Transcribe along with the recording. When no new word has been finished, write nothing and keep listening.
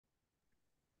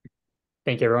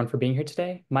Thank you everyone for being here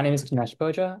today. My name is Dinesh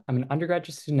Bojja. I'm an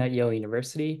undergraduate student at Yale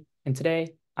University, and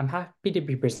today I'm happy to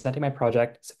be presenting my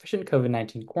project, Sufficient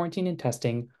COVID-19 Quarantine and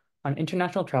Testing on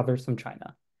International Travelers from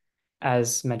China.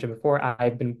 As mentioned before,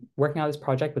 I've been working on this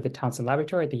project with the Townsend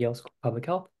Laboratory at the Yale School of Public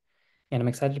Health, and I'm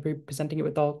excited to be presenting it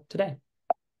with all today.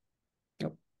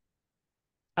 Yep.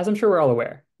 As I'm sure we're all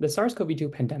aware, the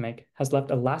SARS-CoV-2 pandemic has left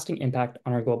a lasting impact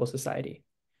on our global society.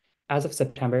 As of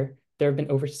September, there have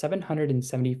been over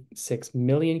 776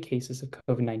 million cases of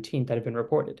COVID-19 that have been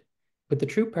reported, with the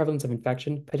true prevalence of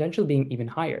infection potentially being even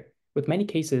higher, with many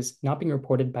cases not being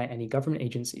reported by any government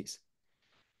agencies.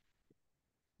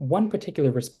 One particular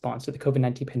response to the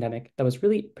COVID-19 pandemic that was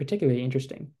really particularly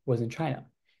interesting was in China,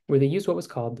 where they used what was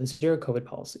called the zero COVID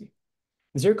policy.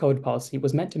 The zero COVID policy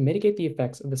was meant to mitigate the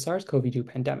effects of the SARS-CoV-2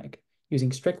 pandemic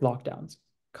using strict lockdowns,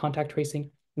 contact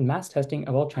tracing, and mass testing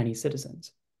of all Chinese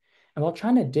citizens. And while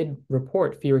China did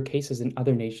report fewer cases than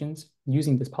other nations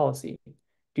using this policy,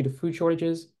 due to food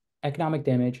shortages, economic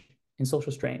damage, and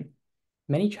social strain,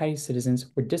 many Chinese citizens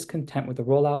were discontent with the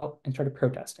rollout and started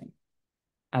protesting.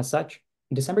 As such,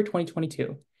 in December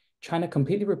 2022, China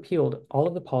completely repealed all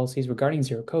of the policies regarding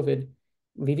zero COVID,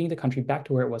 leaving the country back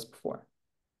to where it was before.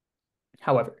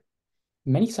 However,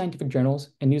 many scientific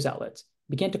journals and news outlets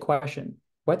began to question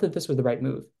whether this was the right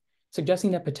move,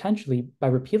 suggesting that potentially by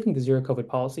repealing the zero COVID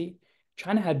policy,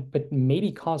 China had but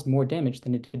maybe caused more damage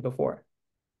than it did before.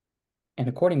 And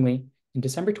accordingly, in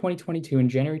December 2022 and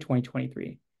January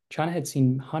 2023, China had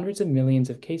seen hundreds of millions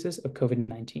of cases of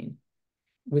COVID-19.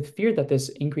 With fear that this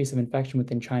increase of infection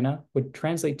within China would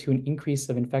translate to an increase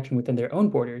of infection within their own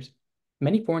borders,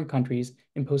 many foreign countries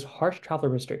imposed harsh travel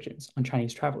restrictions on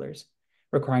Chinese travelers,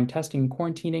 requiring testing and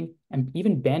quarantining, and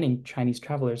even banning Chinese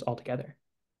travelers altogether.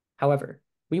 However,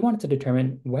 we wanted to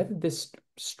determine whether this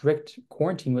strict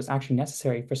quarantine was actually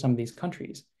necessary for some of these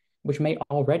countries, which may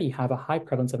already have a high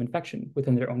prevalence of infection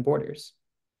within their own borders.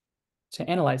 To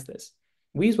analyze this,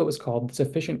 we used what was called the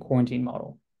sufficient quarantine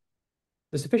model.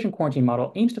 The sufficient quarantine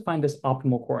model aims to find this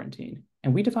optimal quarantine,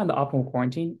 and we define the optimal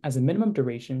quarantine as a minimum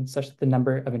duration such that the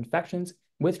number of infections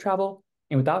with travel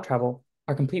and without travel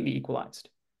are completely equalized.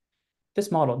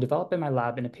 This model, developed by my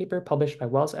lab in a paper published by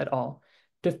Wells et al.,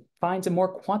 defines a more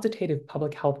quantitative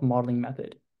public health modeling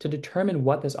method to determine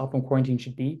what this optimal quarantine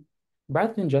should be,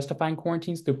 rather than justifying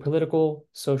quarantines through political,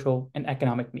 social, and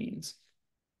economic means.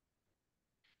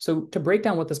 So to break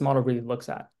down what this model really looks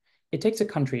at, it takes a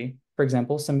country, for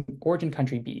example, some origin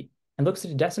country B, and looks at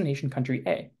a destination country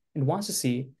A, and wants to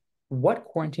see what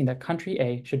quarantine that country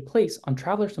A should place on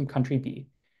travelers from country B,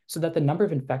 so that the number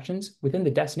of infections within the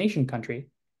destination country,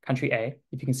 country A,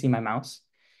 if you can see my mouse,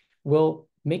 will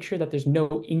make sure that there's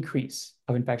no increase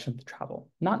of infection with travel,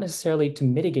 not necessarily to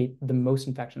mitigate the most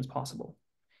infections possible.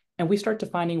 And we start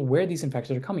defining where these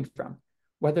infections are coming from,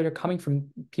 whether they're coming from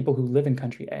people who live in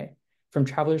country A, from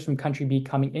travelers from country B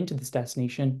coming into this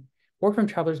destination, or from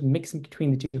travelers mixing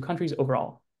between the two countries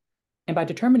overall. And by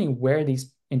determining where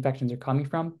these infections are coming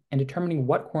from and determining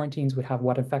what quarantines would have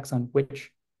what effects on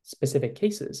which specific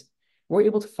cases, we're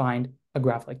able to find a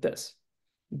graph like this.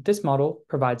 This model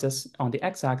provides us on the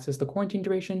x-axis the quarantine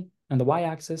duration, and the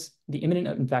y-axis the imminent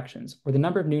infections, or the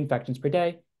number of new infections per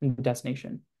day in the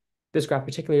destination. This graph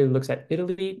particularly looks at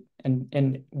Italy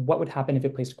and what would happen if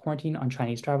it placed quarantine on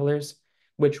Chinese travelers,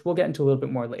 which we'll get into a little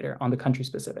bit more later on the country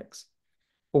specifics.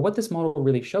 But what this model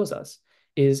really shows us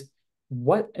is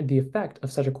what the effect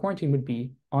of such a quarantine would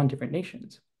be on different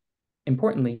nations.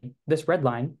 Importantly, this red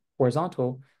line,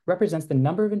 horizontal, represents the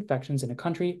number of infections in a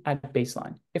country at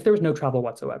baseline, if there was no travel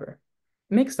whatsoever.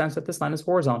 It makes sense that this line is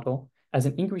horizontal, as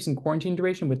an increase in quarantine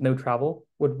duration with no travel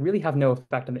would really have no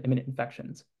effect on the imminent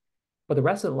infections. But the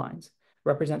rest of the lines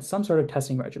represent some sort of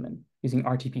testing regimen, using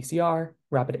RT-PCR,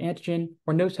 rapid antigen,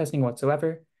 or no testing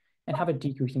whatsoever, and have a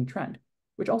decreasing trend,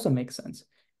 which also makes sense,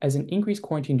 as an increased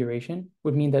quarantine duration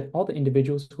would mean that all the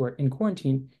individuals who are in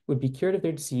quarantine would be cured of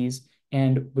their disease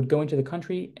and would go into the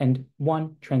country and,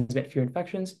 one, transmit fewer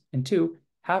infections, and two,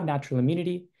 have natural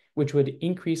immunity, which would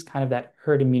increase kind of that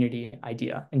herd immunity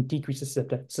idea and decrease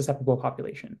the susceptible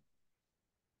population.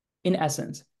 In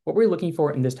essence, what we're looking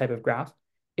for in this type of graph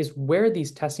is where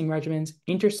these testing regimens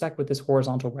intersect with this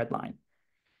horizontal red line.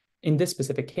 In this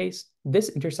specific case, this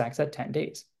intersects at 10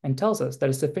 days and tells us that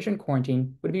a sufficient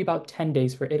quarantine would be about 10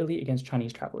 days for Italy against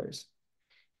Chinese travelers.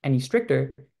 Any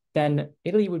stricter, then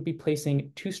Italy would be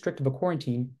placing too strict of a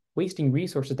quarantine, wasting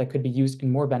resources that could be used in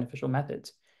more beneficial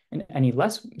methods. And any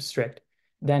less strict,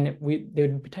 then they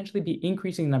would potentially be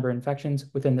increasing the number of infections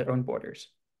within their own borders.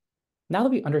 Now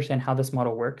that we understand how this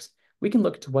model works, we can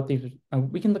look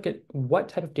at what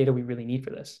type of data we really need for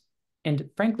this. And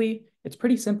frankly, it's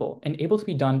pretty simple and able to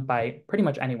be done by pretty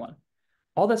much anyone.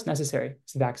 All that's necessary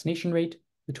is the vaccination rate,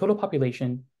 the total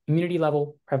population, immunity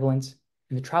level, prevalence,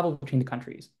 and the travel between the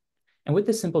countries. And with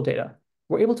this simple data,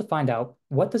 we're able to find out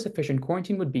what the sufficient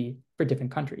quarantine would be for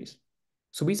different countries.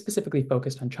 So we specifically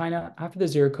focused on China after the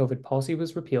zero COVID policy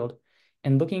was repealed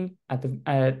and looking at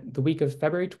the week of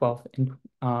February 12th in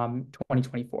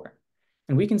 2024.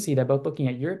 And we can see that both looking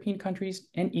at European countries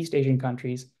and East Asian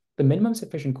countries, the minimum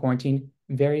sufficient quarantine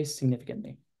varies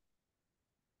significantly.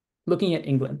 Looking at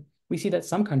England, we see that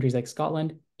some countries like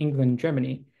Scotland, England, and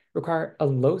Germany require a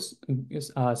low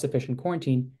sufficient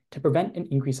quarantine to prevent an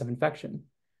increase of infection,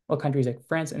 while countries like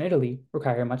France and Italy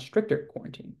require a much stricter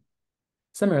quarantine.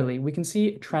 Similarly, we can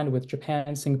see a trend with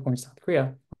Japan, Singapore, and South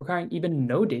Korea requiring even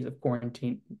no days of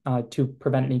quarantine to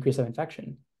prevent an increase of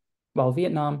infection, while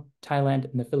Vietnam, Thailand,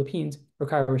 and the Philippines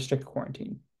require a strict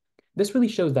quarantine. This really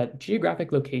shows that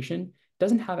geographic location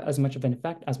doesn't have as much of an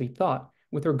effect as we thought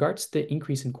with regards to the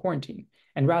increase in quarantine,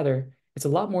 and rather, it's a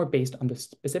lot more based on the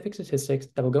specific statistics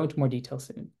that we'll go into more detail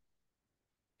soon.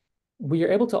 We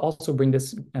are able to also bring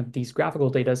these graphical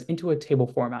data into a table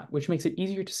format, which makes it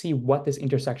easier to see what this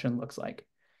intersection looks like.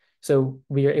 So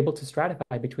we are able to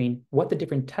stratify between what the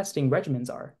different testing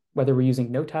regimens are, whether we're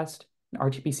using no test, an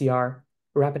RT-PCR,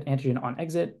 rapid antigen on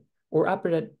exit, or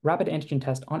rapid antigen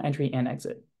test on entry and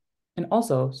exit. And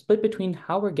also split between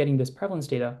how we're getting this prevalence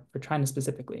data for China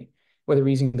specifically, whether we're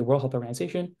using the World Health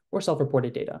Organization or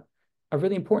self-reported data, a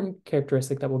really important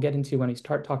characteristic that we'll get into when we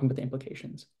start talking about the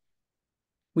implications.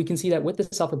 We can see that with the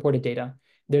self-reported data,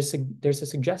 there's a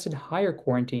suggested higher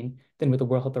quarantine than with the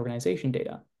World Health Organization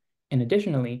data. And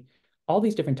additionally, all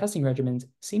these different testing regimens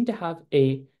seem to have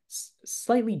a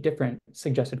slightly different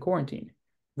suggested quarantine,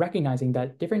 recognizing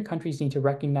that different countries need to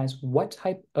recognize what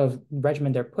type of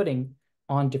regimen they're putting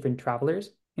on different travelers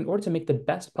in order to make the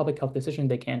best public health decision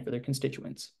they can for their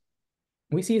constituents.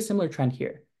 We see a similar trend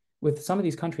here, with some of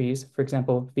these countries, for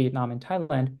example, Vietnam and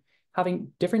Thailand,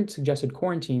 having different suggested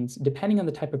quarantines depending on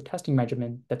the type of testing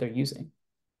regimen that they're using.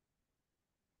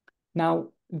 Now,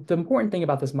 the important thing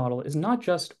about this model is not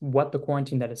just what the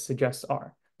quarantine that it suggests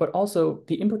are, but also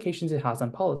the implications it has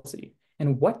on policy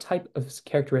and what type of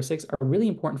characteristics are really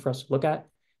important for us to look at,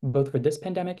 both for this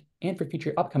pandemic and for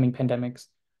future upcoming pandemics,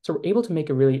 so we're able to make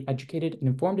a really educated and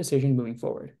informed decision moving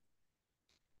forward.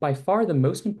 By far, the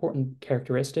most important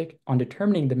characteristic on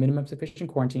determining the minimum sufficient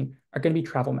quarantine are going to be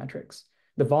travel metrics,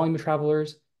 the volume of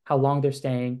travelers, how long they're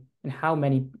staying, and how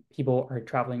many people are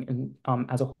traveling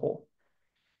as a whole.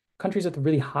 Countries with a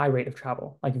really high rate of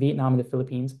travel, like Vietnam and the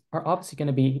Philippines, are obviously going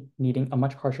to be needing a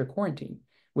much harsher quarantine,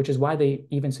 which is why they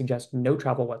even suggest no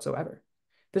travel whatsoever.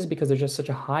 This is because there's just such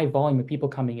a high volume of people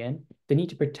coming in, they need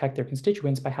to protect their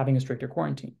constituents by having a stricter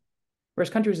quarantine. Whereas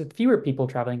countries with fewer people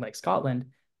traveling, like Scotland,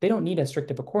 they don't need as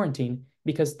strict of a quarantine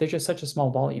because there's just such a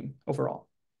small volume overall.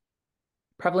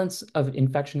 Prevalence of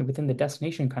infection within the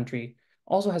destination country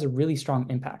also has a really strong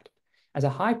impact, as a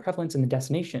high prevalence in the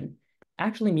destination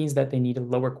actually means that they need a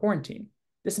lower quarantine.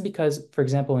 This is because, for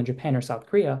example, in Japan or South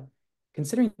Korea,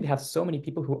 considering they have so many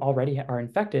people who already are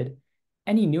infected,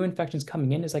 any new infections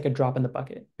coming in is like a drop in the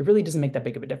bucket. It really doesn't make that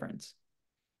big of a difference.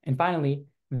 And finally,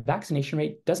 vaccination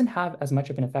rate doesn't have as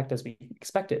much of an effect as we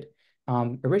expected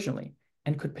originally,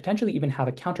 and could potentially even have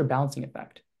a counterbalancing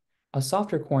effect. A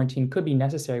softer quarantine could be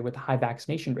necessary with a high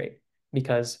vaccination rate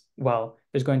because, well,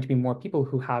 there's going to be more people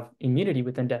who have immunity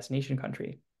within destination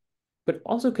country, but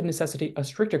also could necessitate a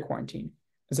stricter quarantine,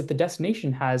 as if the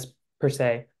destination has, per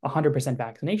se, 100%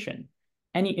 vaccination,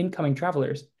 any incoming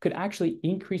travelers could actually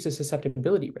increase the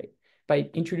susceptibility rate by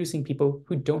introducing people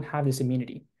who don't have this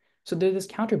immunity. So there's this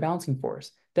counterbalancing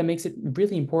force that makes it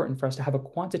really important for us to have a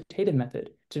quantitative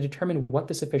method to determine what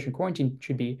the sufficient quarantine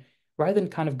should be, rather than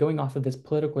kind of going off of this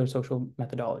political or social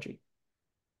methodology.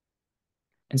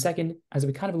 And second, as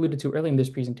we kind of alluded to earlier in this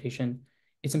presentation,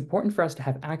 it's important for us to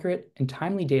have accurate and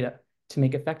timely data to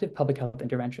make effective public health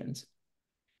interventions.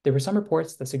 There were some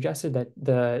reports that suggested that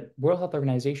the World Health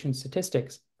Organization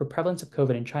statistics for prevalence of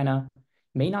COVID in China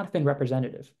may not have been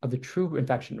representative of the true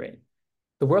infection rate.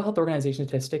 The World Health Organization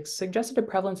statistics suggested a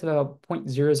prevalence of about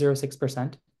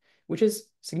 0.006%, which is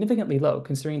significantly low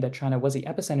considering that China was the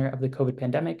epicenter of the COVID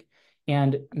pandemic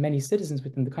and many citizens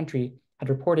within the country had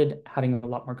reported having a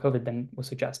lot more COVID than was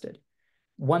suggested.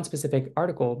 One specific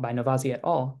article by Novasi et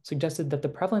al. Suggested that the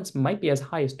prevalence might be as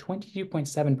high as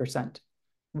 22.7%,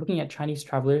 looking at Chinese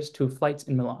travelers to flights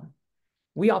in Milan.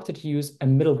 We opted to use a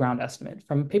middle ground estimate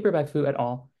from a paper by Fu et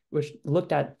al., which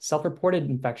looked at self-reported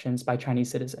infections by Chinese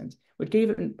citizens, which gave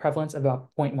a prevalence of about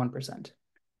 0.1%.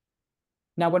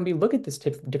 Now, when we look at this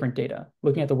different data,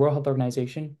 looking at the World Health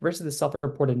Organization versus the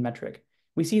self-reported metric,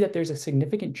 we see that there's a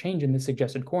significant change in the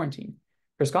suggested quarantine.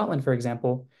 For Scotland, for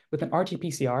example, with an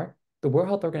RT-PCR, The World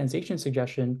Health Organization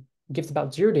suggestion gives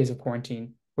about 0 days of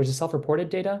quarantine, whereas the self-reported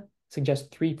data suggests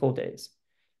 3 full days.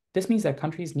 This means that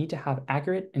countries need to have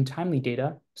accurate and timely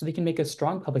data so they can make a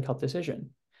strong public health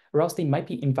decision, or else they might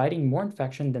be inviting more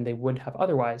infection than they would have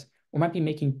otherwise, or might be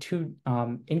making too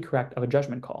incorrect of a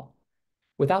judgment call.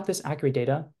 Without this accurate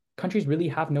data, countries really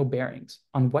have no bearings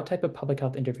on what type of public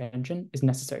health intervention is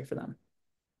necessary for them.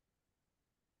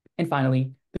 And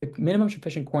finally, the minimum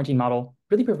sufficient quarantine model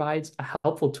really provides a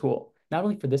helpful tool, not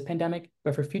only for this pandemic,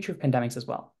 but for future pandemics as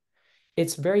well.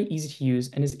 It's very easy to use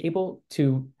and is able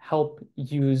to help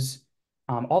use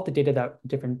all the data that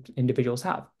different individuals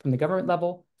have, from the government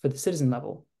level for the citizen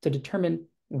level, to determine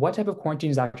what type of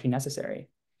quarantine is actually necessary.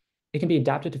 It can be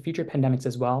adapted to future pandemics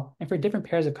as well, and for different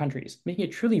pairs of countries, making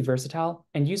it truly versatile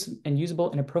and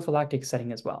usable in a prophylactic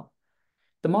setting as well.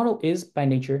 The model is, by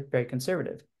nature, very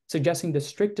conservative, suggesting the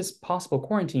strictest possible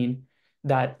quarantine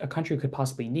that a country could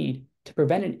possibly need to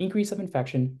prevent an increase of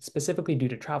infection specifically due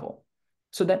to travel,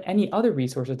 so that any other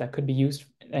resources that could be used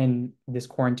in this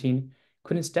quarantine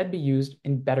could instead be used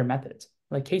in better methods,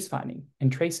 like case finding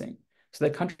and tracing, so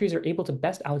that countries are able to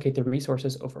best allocate their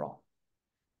resources overall.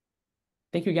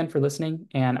 Thank you again for listening,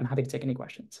 and I'm happy to take any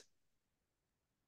questions.